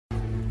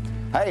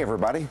Hey,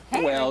 everybody.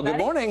 Hey, well, everybody. Good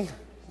morning.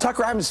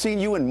 Tucker, I haven't seen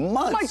you in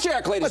months. Mike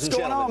Jack, ladies and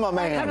gentlemen. What's going on,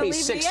 my man? Happy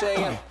 6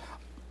 a.m.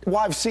 Well,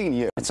 I've seen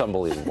you. It's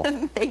unbelievable.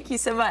 Thank you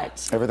so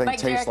much. Everything Mike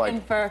tastes Jarek like-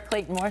 in for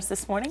Clayton Morris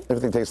this morning.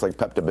 Everything tastes like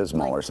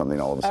Pepto-Bismol or something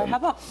all of a sudden. How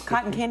about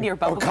cotton candy or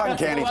bubble cotton gum?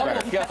 candy's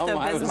better.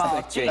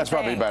 Pepto-Bismol. That's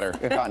probably better.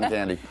 Cotton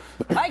candy.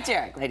 Mike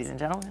Jarek, ladies and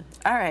gentlemen.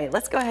 All right,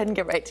 let's go ahead and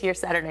get right to your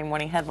Saturday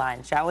morning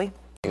headline, shall we?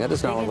 That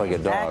does not look like a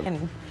dog.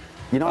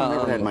 You know, I've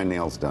never had my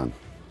nails done,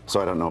 so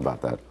I don't know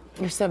about that.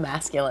 You're so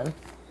masculine.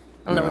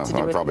 I don't know what to do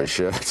I with probably it.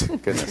 should.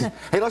 Goodness.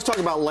 Hey, let's talk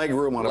about leg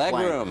room on a plane.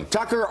 Leg room.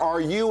 Tucker, are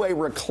you a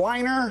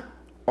recliner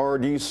or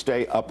do you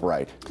stay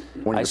upright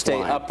when you're I stay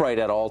flying? upright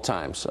at all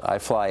times. I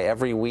fly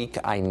every week.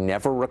 I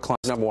never recline.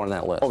 Number one on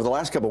that list. Over the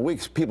last couple of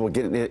weeks, people are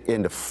getting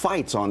into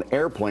fights on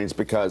airplanes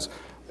because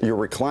you're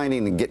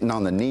reclining and getting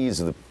on the knees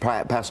of the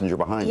passenger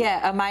behind you.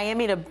 Yeah, a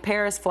Miami to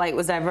Paris flight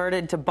was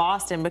diverted to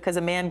Boston because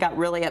a man got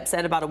really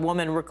upset about a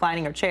woman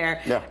reclining her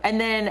chair. Yeah.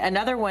 And then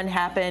another one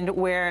happened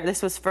where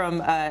this was from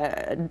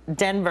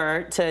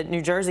Denver to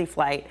New Jersey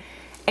flight,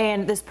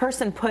 and this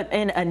person put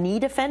in a knee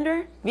defender.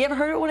 Have you ever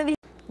heard of one of these?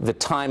 The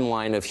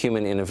timeline of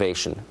human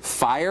innovation.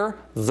 Fire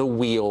the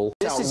wheel.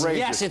 This is,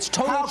 yes, it's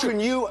totally How true. can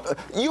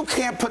you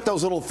can't put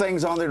those little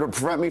things on there to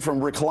prevent me from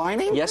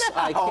reclining? Yes,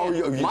 I can. Oh,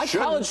 you My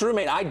shouldn't. college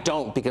roommate, I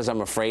don't because I'm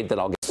afraid that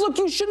I'll get. Look,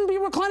 you shouldn't be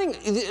reclining.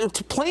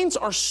 Planes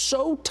are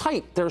so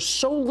tight. There's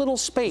so little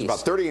space. About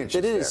 30 inches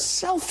That it there. is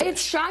selfish.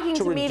 It's shocking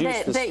to me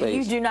reduce the that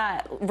you space. do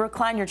not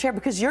recline your chair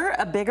because you're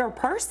a bigger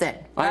person,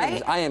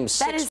 right? I am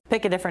That is,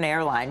 pick a different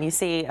airline. You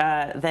see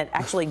that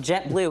actually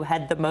JetBlue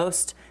had the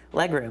most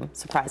legroom,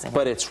 surprisingly.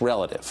 But it's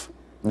relative.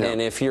 Yeah. And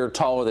if you're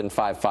taller than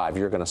 5'5",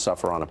 you're going to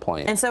suffer on a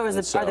plane. And so are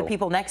the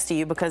people next to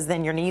you, because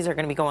then your knees are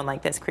going to be going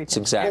like this, creeping.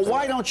 Exactly. Well,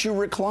 why don't you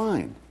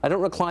recline? I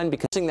don't recline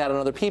because I'm that on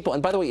other people.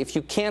 And by the way, if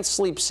you can't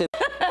sleep, sit.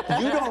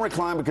 You don't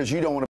recline because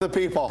you don't want the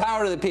people.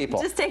 Power to the people.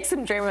 Just take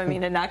some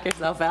Dramamine and knock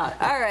yourself out.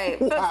 All right,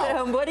 folks at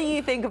home, what do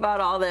you think about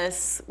all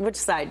this? Which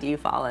side do you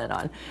fall in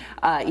on?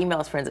 Email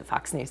us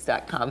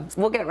friends@foxnews.com.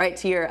 We'll get right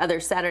to your other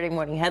Saturday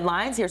morning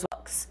headlines. Here's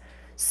books.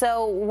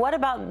 So what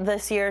about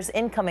this year's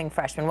incoming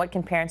freshmen? What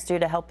can parents do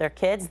to help their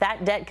kids?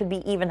 That debt could be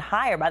even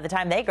higher by the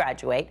time they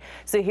graduate.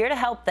 So here to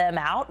help them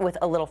out with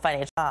a little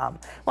financial.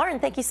 Lauren,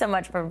 thank you so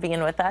much for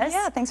being with us.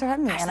 Yeah, thanks for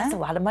having me, Gosh, Anna. that's a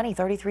lot of money,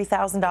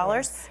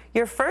 $33,000.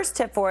 Your first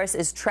tip for us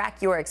is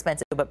track your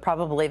expenses, but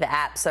probably the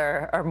apps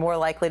are more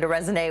likely to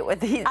resonate with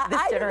this I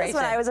did generation. this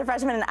when I was a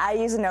freshman, and I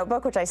use a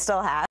notebook, which I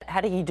still have.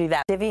 How do you do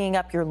that? Divvying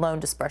up your loan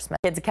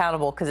disbursement. Kids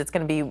accountable because it's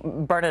going to be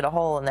burning a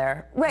hole in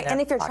their Right, in their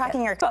and if you're pocket.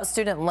 tracking your about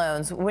student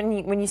loans,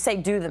 when you say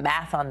do the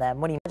math on them,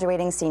 what do you?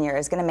 Graduating senior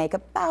is going to make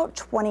about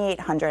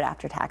 $2,800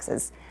 after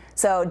taxes.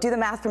 So do the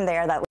math from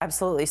there. That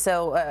Absolutely.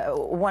 So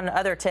one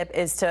other tip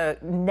is to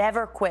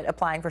never quit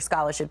applying for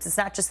scholarships. It's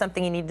not just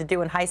something you need to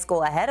do in high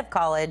school ahead of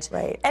college.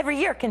 Right. Every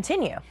year,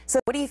 continue. So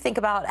what do you think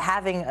about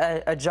having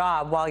a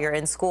job while you're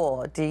in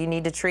school? Do you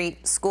need to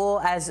treat school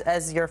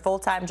as your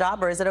full-time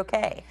job, or is it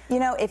okay? You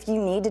know, if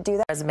you need to do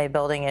that, Resume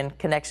building and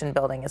connection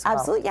building as well.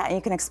 absolutely, yeah, and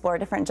you can explore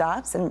different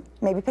jobs and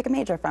maybe pick a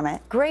major from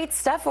it. Great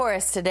stuff for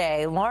us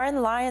today.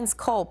 Lauren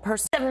Lyons-Cole,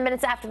 7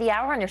 minutes after the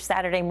hour on your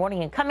Saturday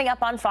morning, and coming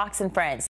up on Fox and Friends.